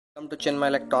Welcome to Chinmay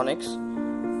Electronics.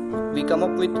 We come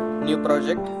up with new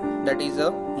project that is a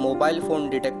mobile phone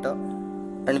detector,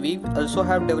 and we also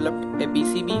have developed a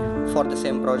PCB for the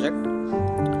same project.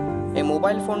 A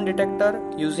mobile phone detector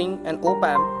using an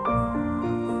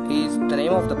op-amp is the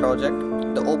name of the project.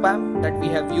 The op-amp that we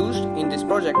have used in this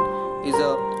project is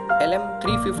a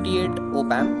LM358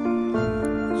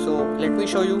 op-amp. So let me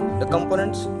show you the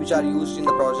components which are used in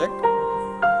the project.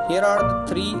 Here are the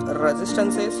three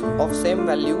resistances of same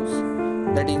values,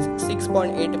 that is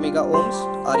 6.8 mega ohms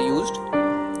are used,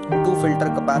 two filter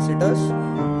capacitors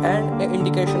and an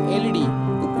indication LED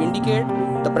to indicate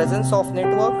the presence of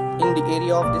network in the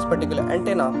area of this particular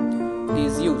antenna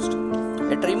is used.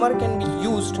 A trimmer can be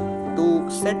used to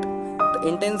set the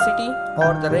intensity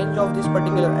or the range of this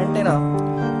particular antenna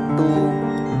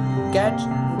to catch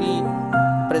the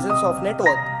presence of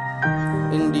network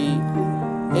in the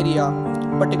area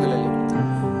particularly.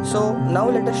 So now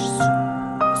let us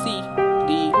see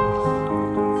the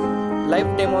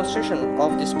live demonstration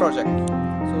of this project.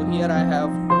 So here I have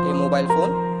a mobile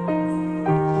phone.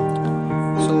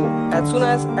 So as soon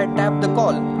as I tap the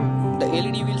call, the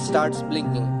LED will start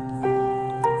blinking.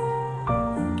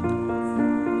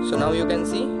 So now you can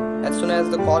see, as soon as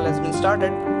the call has been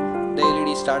started, the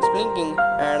LED starts blinking,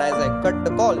 and as I cut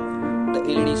the call, the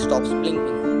LED stops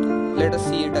blinking. Let us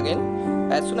see it again.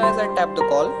 As soon as I tap the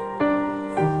call,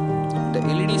 the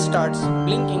LED starts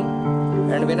blinking,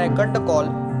 and when I cut the call,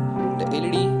 the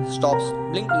LED stops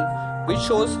blinking, which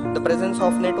shows the presence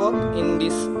of network in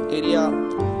this area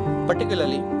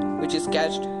particularly, which is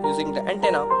catched using the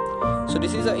antenna. So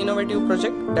this is an innovative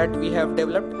project that we have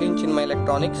developed in Chinmay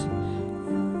Electronics.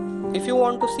 If you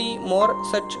want to see more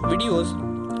such videos,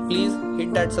 please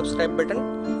hit that subscribe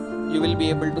button. You will be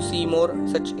able to see more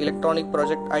such electronic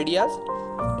project ideas.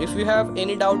 If you have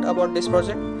any doubt about this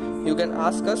project, you can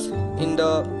ask us in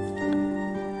the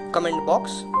comment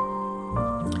box.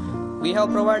 We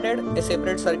have provided a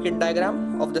separate circuit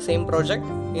diagram of the same project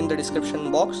in the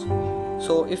description box.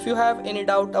 So if you have any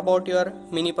doubt about your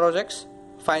mini projects,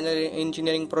 final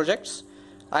engineering projects,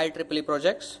 IEEE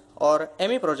projects or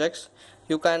ME projects,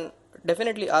 you can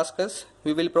definitely ask us.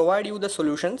 We will provide you the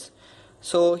solutions.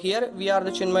 So here we are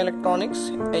the Chinmay Electronics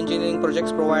engineering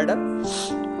projects provider.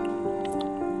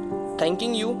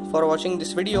 Thanking you for watching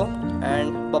this video,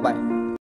 and bye bye.